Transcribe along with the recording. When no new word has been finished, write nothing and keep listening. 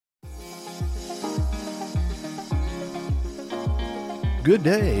Good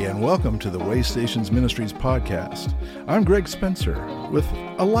day and welcome to the Way Stations Ministries podcast. I'm Greg Spencer with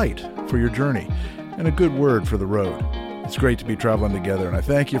a light for your journey and a good word for the road. It's great to be traveling together, and I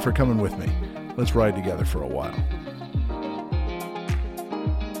thank you for coming with me. Let's ride together for a while.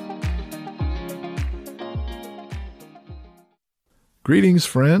 Greetings,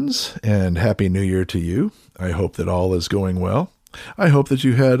 friends, and Happy New Year to you. I hope that all is going well. I hope that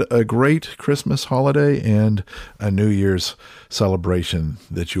you had a great Christmas holiday and a New Year's celebration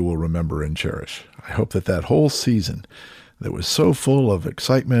that you will remember and cherish. I hope that that whole season that was so full of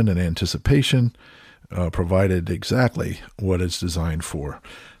excitement and anticipation provided exactly what it's designed for,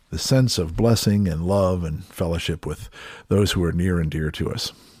 the sense of blessing and love and fellowship with those who are near and dear to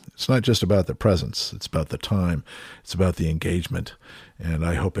us. It's not just about the presents, it's about the time, it's about the engagement, and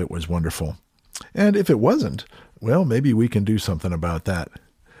I hope it was wonderful. And if it wasn't, well, maybe we can do something about that.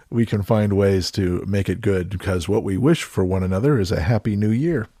 We can find ways to make it good, because what we wish for one another is a happy new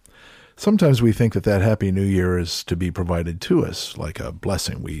year. Sometimes we think that that happy new year is to be provided to us like a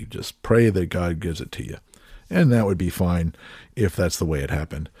blessing. We just pray that God gives it to you. And that would be fine if that's the way it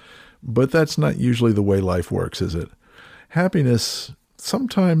happened. But that's not usually the way life works, is it? Happiness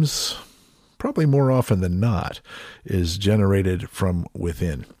sometimes, probably more often than not, is generated from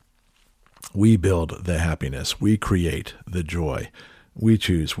within. We build the happiness. We create the joy. We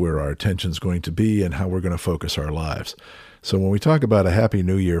choose where our attention is going to be and how we're going to focus our lives. So when we talk about a happy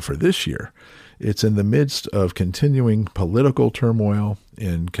new year for this year, it's in the midst of continuing political turmoil,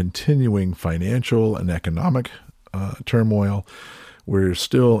 in continuing financial and economic turmoil. We're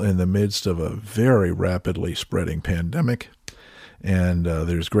still in the midst of a very rapidly spreading pandemic, and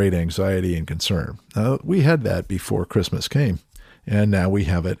there's great anxiety and concern. We had that before Christmas came, and now we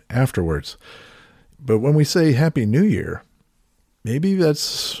have it afterwards. But when we say Happy New Year, maybe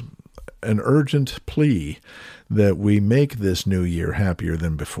that's an urgent plea that we make this new year happier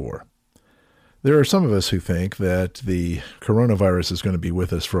than before. There are some of us who think that the coronavirus is going to be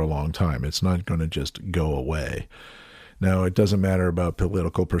with us for a long time. It's not going to just go away. Now, it doesn't matter about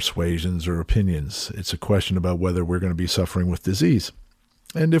political persuasions or opinions. It's a question about whether we're going to be suffering with disease.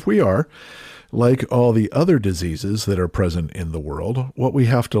 And if we are, like all the other diseases that are present in the world, what we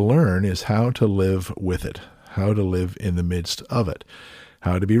have to learn is how to live with it, how to live in the midst of it,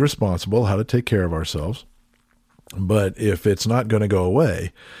 how to be responsible, how to take care of ourselves. But if it's not going to go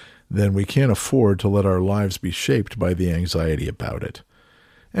away, then we can't afford to let our lives be shaped by the anxiety about it.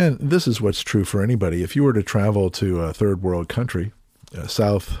 And this is what's true for anybody. If you were to travel to a third world country,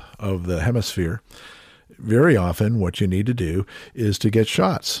 south of the hemisphere, very often what you need to do is to get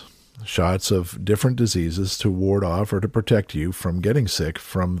shots of different diseases to ward off or to protect you from getting sick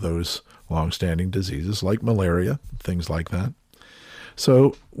from those long-standing diseases like malaria, things like that.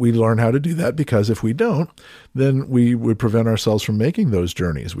 So we learn how to do that, because if we don't, then we would prevent ourselves from making those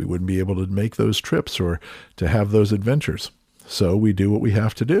journeys. We wouldn't be able to make those trips or to have those adventures. So we do what we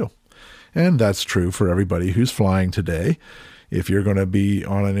have to do. And that's true for everybody who's flying today. If you're going to be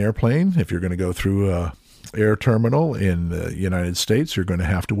on an airplane, if you're going to go through a air terminal in the United States, you're going to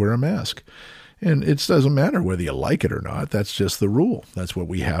have to wear a mask. And it doesn't matter whether you like it or not. That's just the rule. That's what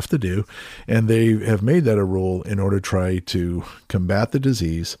we have to do. And they have made that a rule in order to try to combat the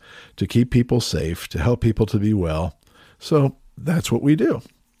disease, to keep people safe, to help people to be well. So that's what we do.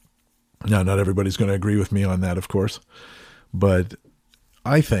 Now, not everybody's going to agree with me on that, of course. But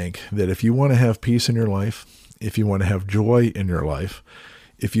I think that if you want to have peace in your life, if you want to have joy in your life,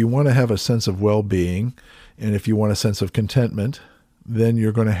 if you want to have a sense of well-being, and if you want a sense of contentment, then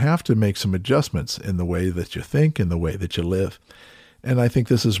you're going to have to make some adjustments in the way that you think and the way that you live. And I think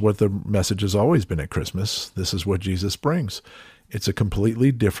this is what the message has always been at Christmas. This is what Jesus brings. It's a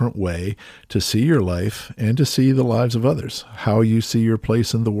completely different way to see your life and to see the lives of others, how you see your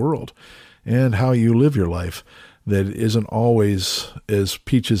place in the world, and how you live your life that isn't always as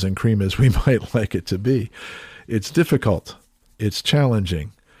peaches and cream as we might like it to be. It's difficult, it's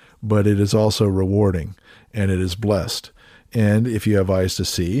challenging, but it is also rewarding, and it is blessed. And if you have eyes to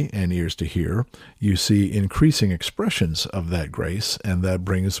see and ears to hear, you see increasing expressions of that grace, and that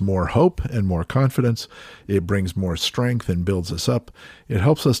brings more hope and more confidence. It brings more strength and builds us up. It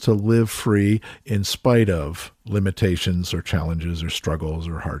helps us to live free in spite of limitations or challenges or struggles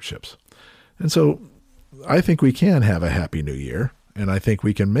or hardships. And so I think we can have a happy new year, and I think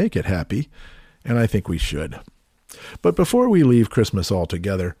we can make it happy, and I think we should. But before we leave Christmas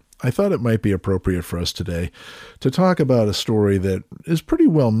altogether, I thought it might be appropriate for us today to talk about a story that is pretty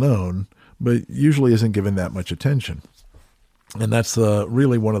well known, but usually isn't given that much attention. And that's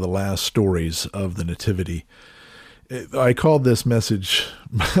really one of the last stories of the Nativity. I called this message,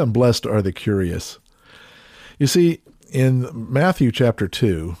 Blessed Are the Curious. You see, In Matthew chapter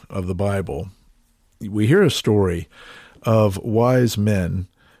 2 of the Bible, we hear a story of wise men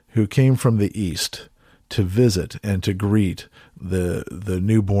who came from the east to visit and to greet the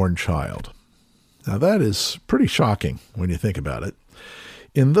newborn child. Now that is pretty shocking when you think about it.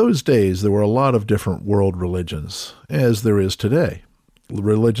 In those days, there were a lot of different world religions, as there is today.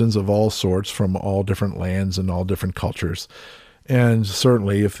 Religions of all sorts from all different lands and all different cultures. And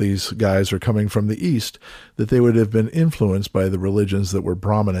certainly if these guys are coming from the East, that they would have been influenced by the religions that were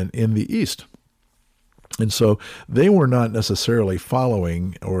prominent in the East. And so they were not necessarily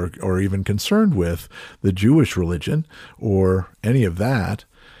following or even concerned with the Jewish religion or any of that.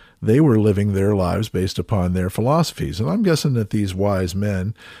 They were living their lives based upon their philosophies. And I'm guessing that these wise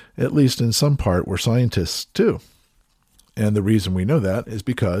men, at least in some part, were scientists too. And the reason we know that is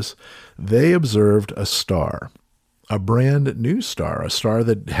because they observed a star, a brand new star, a star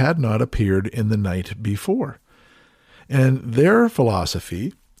that had not appeared in the night before. And their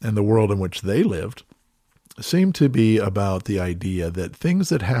philosophy and the world in which they lived seemed to be about the idea that things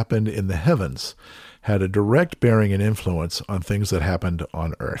that happened in the heavens had a direct bearing and influence on things that happened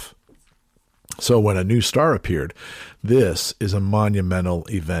on earth. So when a new star appeared, this is a monumental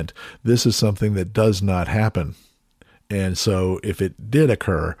event. This is something that does not happen. And so if it did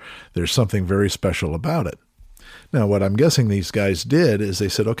occur, there's something very special about it. Now, what I'm guessing these guys did is they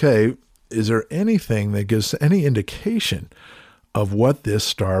said, okay, is there anything that gives any indication of what this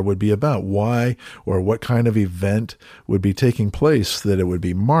star would be about? Why or what kind of event would be taking place that it would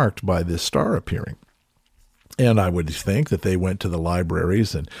be marked by this star appearing? And I would think that they went to the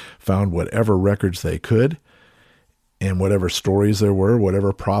libraries and found whatever records they could and whatever stories there were,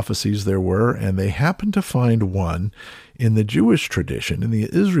 whatever prophecies there were, and they happened to find one in the Jewish tradition, in the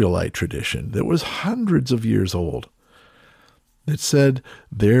Israelite tradition, that was hundreds of years old, that said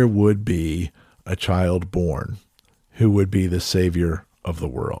there would be a child born who would be the Savior of the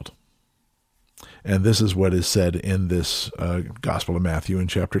world. And this is what is said in this Gospel of Matthew in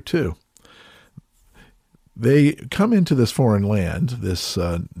chapter 2. They come into this foreign land, this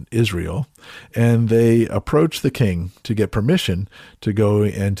Israel, and they approach the king to get permission to go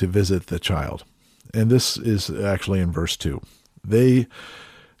and to visit the child. And this is actually in verse 2. They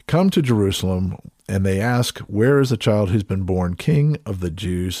come to Jerusalem and they ask, "Where is the child who's been born King of the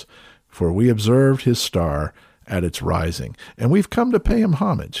Jews? For we observed his star at its rising, and we've come to pay him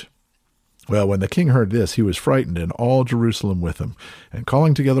homage." Well, when the king heard this, he was frightened, and all Jerusalem with him. And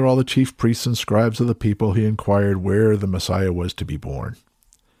calling together all the chief priests and scribes of the people, he inquired where the Messiah was to be born.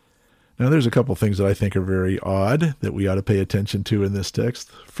 Now, there's a couple things that I think are very odd that we ought to pay attention to in this text.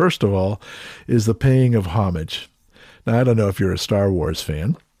 First of all is the paying of homage. Now, I don't know if you're a Star Wars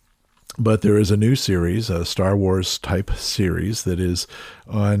fan, but there is a new series, a Star Wars type series that is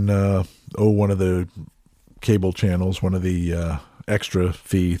on one of the cable channels, one of the extra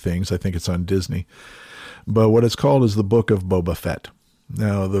fee things. I think it's on Disney. But what it's called is the Book of Boba Fett.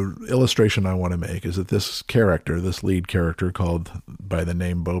 Now, the illustration I want to make is that this character, this lead character called by the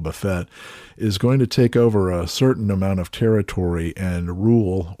name Boba Fett, is going to take over a certain amount of territory and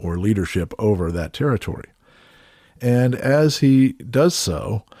rule or leadership over that territory. And as he does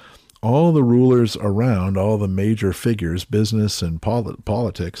so, all the rulers around, all the major figures, business and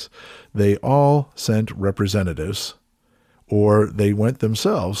politics, they all sent representatives, or they went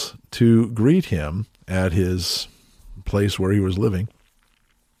themselves to greet him at his place where he was living.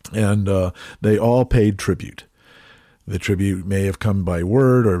 And they all paid tribute. The tribute may have come by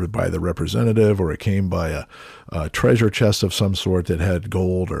word or by the representative, or it came by a treasure chest of some sort that had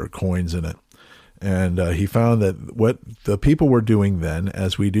gold or coins in it. And he found that what the people were doing then,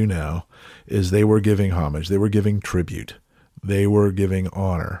 as we do now, is they were giving homage. They were giving tribute. They were giving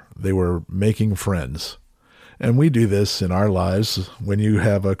honor. They were making friends. And we do this in our lives. When you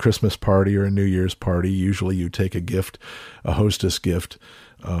have a Christmas party or a New Year's party, usually you take a gift, a hostess gift,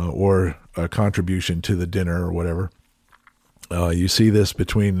 or a contribution to the dinner or whatever. You see this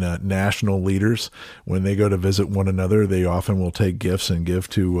between national leaders. When they go to visit one another, they often will take gifts and give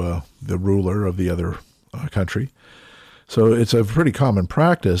to the ruler of the other country. So it's a pretty common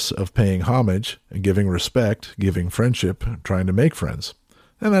practice of paying homage, giving respect, giving friendship, trying to make friends.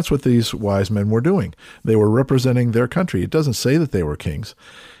 And that's what these wise men were doing. They were representing their country. It doesn't say that they were kings.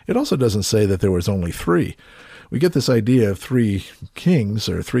 It also doesn't say that there was only three. We get this idea of three kings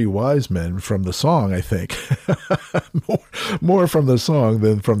or three wise men from the song, I think. more from the song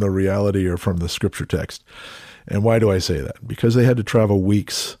than from the reality or from the scripture text. And why do I say that? Because they had to travel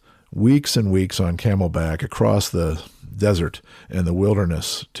weeks and weeks on camelback across the desert and the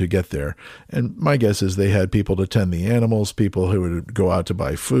wilderness to get there. And my guess is they had people to tend the animals, people who would go out to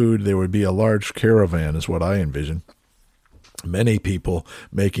buy food. There would be a large caravan is what I envision. Many people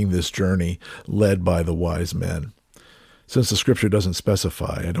making this journey led by the wise men. Since the scripture doesn't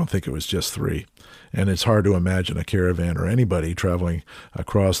specify, I don't think it was just 3. And it's hard to imagine a caravan or anybody traveling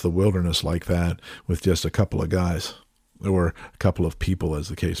across the wilderness like that with just a couple of guys, or a couple of people, as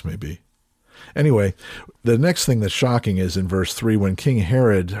the case may be. Anyway, the next thing that's shocking is in verse 3, when King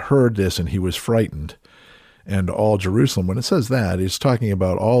Herod heard this and he was frightened, and all Jerusalem, when it says that, it's talking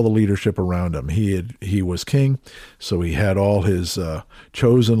about all the leadership around him. He was king, so he had all his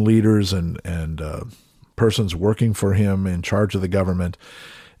chosen leaders and persons working for him in charge of the government.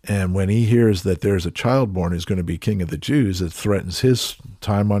 And when he hears that there's a child born who's going to be king of the Jews, it threatens his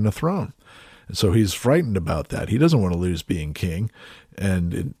time on the throne. And so he's frightened about that. He doesn't want to lose being king.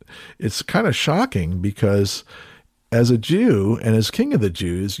 And it's kind of shocking because as a Jew and as king of the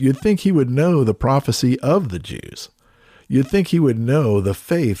Jews, you'd think he would know the prophecy of the Jews. You'd think he would know the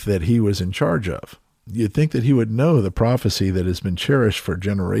faith that he was in charge of. You'd think that he would know the prophecy that has been cherished for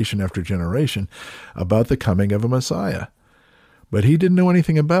generation after generation about the coming of a Messiah. But he didn't know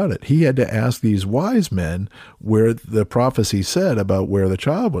anything about it. He had to ask these wise men where the prophecy said about where the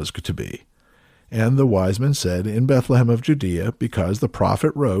child was to be. And the wise men said, in Bethlehem of Judea, because the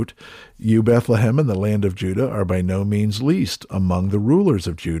prophet wrote, "You, Bethlehem, in the land of Judah, are by no means least among the rulers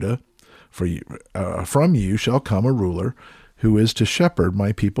of Judah. For you, from you shall come a ruler who is to shepherd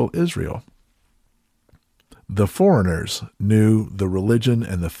my people Israel." The foreigners knew the religion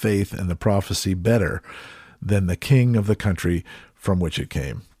and the faith and the prophecy better than the king of the country from which it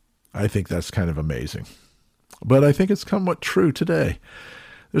came. I think that's kind of amazing. But I think it's somewhat true today.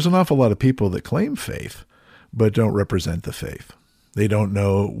 There's an awful lot of people that claim faith, but don't represent the faith. They don't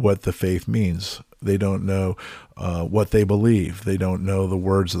know what the faith means. They don't know what they believe. They don't know the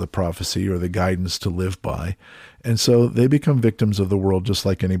words of the prophecy or the guidance to live by. And so they become victims of the world just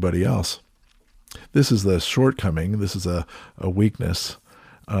like anybody else. This is the shortcoming. This is a weakness.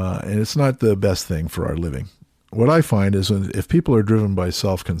 And it's not the best thing for our living. What I find is if people are driven by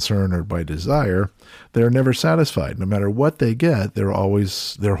self-concern or by desire, they're never satisfied. No matter what they get, their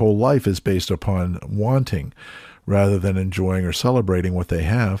whole life is based upon wanting rather than enjoying or celebrating what they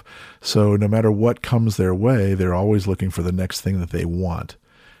have. So no matter what comes their way, they're always looking for the next thing that they want.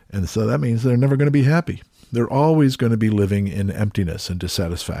 And so that means they're never going to be happy. They're always going to be living in emptiness and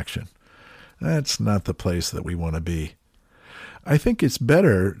dissatisfaction. That's not the place that we want to be. I think it's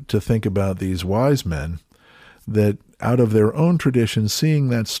better to think about these wise men that out of their own tradition, seeing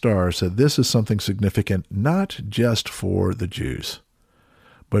that star, said this is something significant not just for the Jews,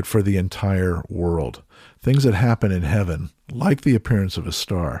 but for the entire world. Things that happen in heaven, like the appearance of a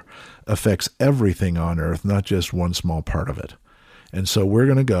star, affects everything on earth, not just one small part of it. And so we're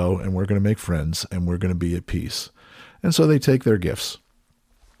going to go and we're going to make friends and we're going to be at peace. And so they take their gifts.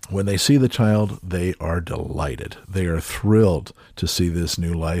 When they see the child, they are delighted. They are thrilled to see this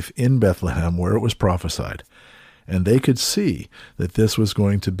new life in Bethlehem where it was prophesied. And they could see that this was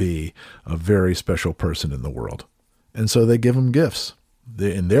going to be a very special person in the world. And so they give him gifts.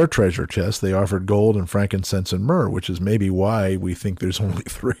 In their treasure chest, they offered gold and frankincense and myrrh, which is maybe why we think there's only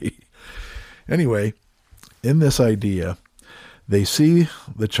 3. Anyway, in this idea, they see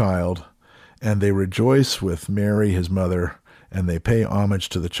the child and they rejoice with Mary, his mother, and they pay homage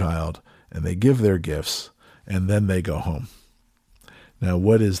to the child, and they give their gifts, and then they go home. Now,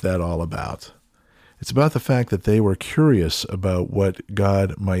 what is that all about? It's about the fact that they were curious about what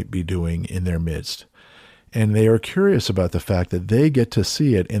God might be doing in their midst. And they are curious about the fact that they get to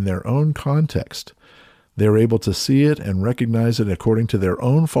see it in their own context. They're able to see it and recognize it according to their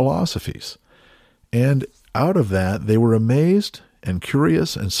own philosophies. And out of that, they were amazed and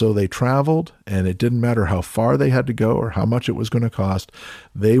curious, and so they traveled, and it didn't matter how far they had to go or how much it was going to cost.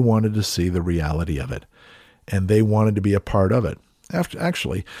 They wanted to see the reality of it, and they wanted to be a part of it.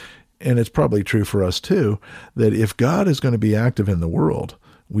 Actually, and it's probably true for us too, that if God is going to be active in the world,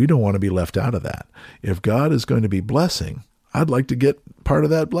 we don't want to be left out of that. If God is going to be blessing, I'd like to get part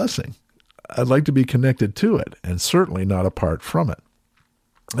of that blessing. I'd like to be connected to it, and certainly not apart from it.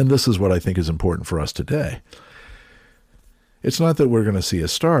 And this is what I think is important for us today. It's not that we're going to see a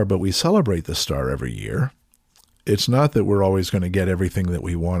star, but we celebrate the star every year. It's not that we're always going to get everything that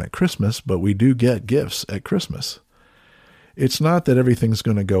we want at Christmas, but we do get gifts at Christmas. It's not that everything's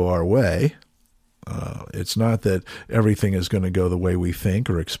going to go our way. It's not that everything is going to go the way we think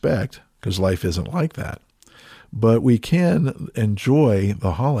or expect, because life isn't like that. But we can enjoy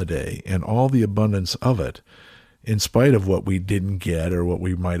the holiday and all the abundance of it, in spite of what we didn't get or what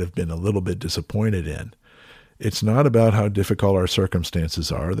we might have been a little bit disappointed in. It's not about how difficult our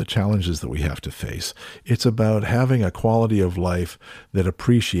circumstances are, the challenges that we have to face. It's about having a quality of life that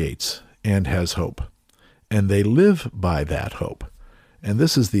appreciates and has hope. and they live by that hope. And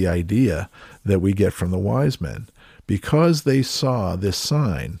this is the idea that we get from the wise men. Because they saw this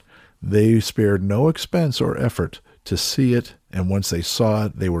sign, they spared no expense or effort to see it, and once they saw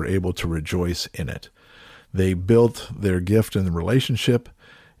it, they were able to rejoice in it. They built their gift in the relationship,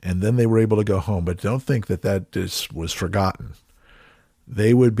 and then they were able to go home. But don't think that that just was forgotten.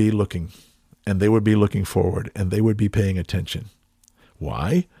 They would be looking, and they would be looking forward, and they would be paying attention.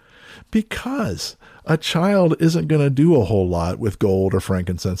 Why? Because a child isn't going to do a whole lot with gold or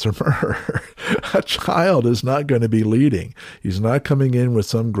frankincense or myrrh. A child is not going to be leading. He's not coming in with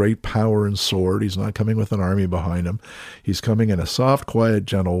some great power and sword. He's not coming with an army behind him. He's coming in a soft, quiet,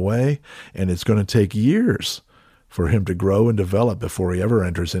 gentle way, and it's going to take years for him to grow and develop before he ever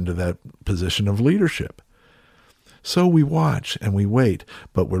enters into that position of leadership. So we watch and we wait,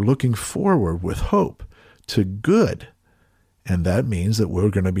 but we're looking forward with hope to good. And that means that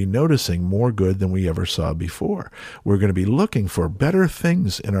we're going to be noticing more good than we ever saw before. We're going to be looking for better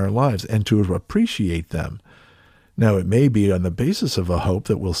things in our lives and to appreciate them. Now, it may be on the basis of a hope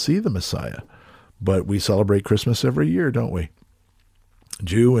that we'll see the Messiah, but we celebrate Christmas every year, don't we?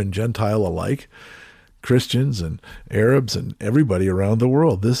 Jew and Gentile alike, Christians and Arabs and everybody around the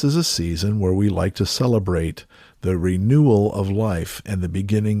world. This is a season where we like to celebrate the renewal of life and the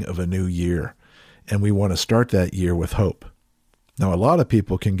beginning of a new year. And we want to start that year with hope. Now, a lot of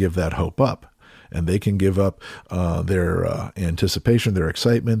people can give that hope up, and they can give up their anticipation, their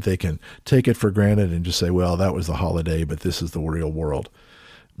excitement. They can take it for granted and just say, well, that was the holiday, but this is the real world.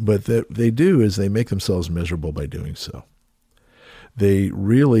 But what they do is they make themselves miserable by doing so. They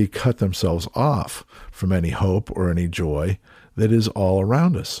really cut themselves off from any hope or any joy that is all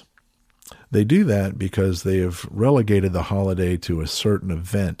around us. They do that because they have relegated the holiday to a certain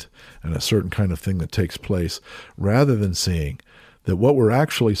event and a certain kind of thing that takes place, rather than seeing that what we're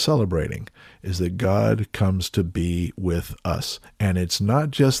actually celebrating is that God comes to be with us. And it's not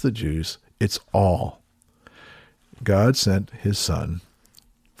just the Jews, it's all. God sent his Son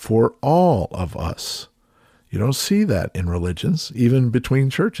for all of us. You don't see that in religions, even between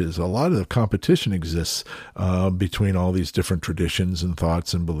churches. A lot of competition exists between all these different traditions and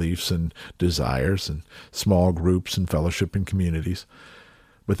thoughts and beliefs and desires and small groups and fellowship and communities.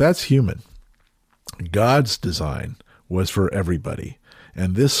 But that's human. God's design was for everybody.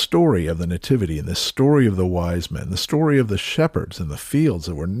 And this story of the Nativity and this story of the wise men, the story of the shepherds in the fields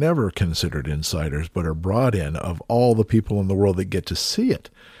that were never considered insiders but are brought in, of all the people in the world that get to see it.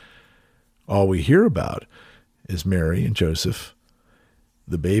 All we hear about is Mary and Joseph,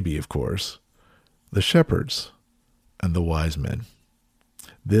 the baby, of course, the shepherds, and the wise men.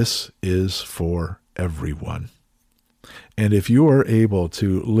 This is for everyone. And if you are able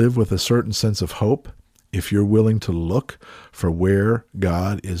to live with a certain sense of hope, if you're willing to look for where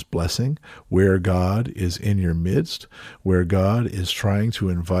God is blessing, where God is in your midst, where God is trying to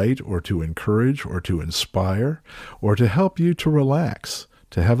invite or to encourage or to inspire or to help you to relax,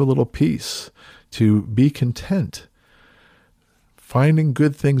 to have a little peace, to be content, finding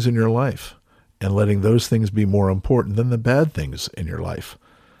good things in your life and letting those things be more important than the bad things in your life.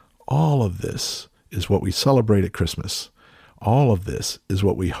 All of this is what we celebrate at Christmas. All of this is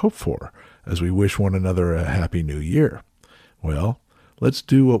what we hope for as we wish one another a happy new year. Well, let's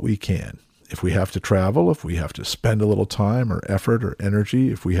do what we can. If we have to travel, if we have to spend a little time or effort or energy,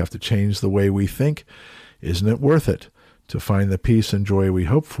 if we have to change the way we think, isn't it worth it to find the peace and joy we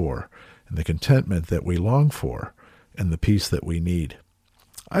hope for, and the contentment that we long for, and the peace that we need?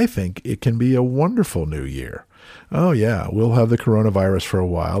 I think it can be a wonderful new year. Oh yeah, we'll have the coronavirus for a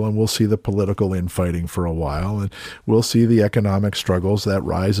while, and we'll see the political infighting for a while, and we'll see the economic struggles that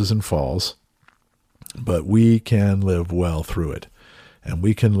rises and falls. But we can live well through it, and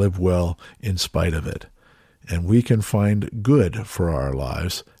we can live well in spite of it. And we can find good for our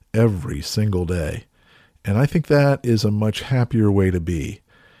lives every single day. And I think that is a much happier way to be.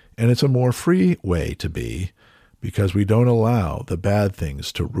 And it's a more free way to be, because we don't allow the bad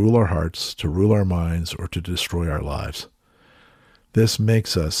things to rule our hearts, to rule our minds, or to destroy our lives. This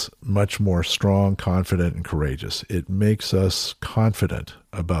makes us much more strong, confident, and courageous. It makes us confident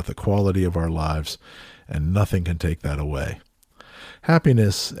about the quality of our lives, and nothing can take that away.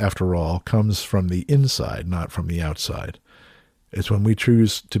 Happiness, after all, comes from the inside, not from the outside. It's when we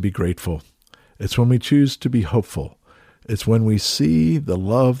choose to be grateful. It's when we choose to be hopeful. It's when we see the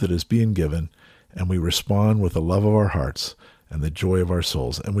love that is being given, and we respond with the love of our hearts and the joy of our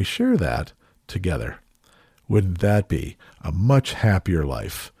souls, and we share that together. Wouldn't that be a much happier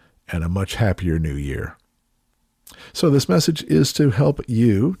life and a much happier new year? So this message is to help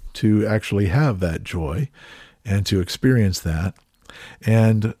you to actually have that joy and to experience that.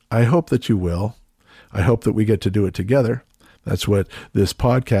 And I hope that you will. I hope that we get to do it together. That's what this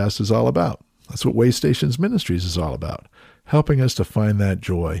podcast is all about. That's what Way Stations Ministries is all about, helping us to find that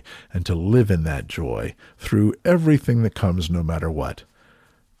joy and to live in that joy through everything that comes, no matter what.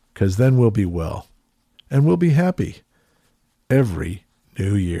 Because then we'll be well and we'll be happy every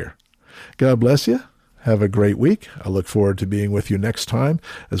new year. God bless you. Have a great week. I look forward to being with you next time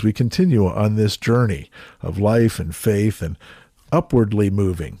as we continue on this journey of life and faith and upwardly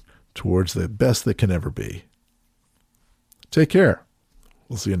moving towards the best that can ever be. Take care.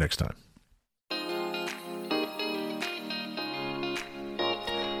 We'll see you next time.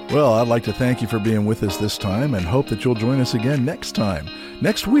 Well, I'd like to thank you for being with us this time and hope that you'll join us again next time,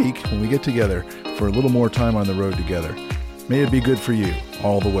 next week when we get together for a little more time on the road together. May it be good for you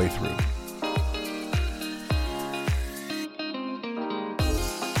all the way through.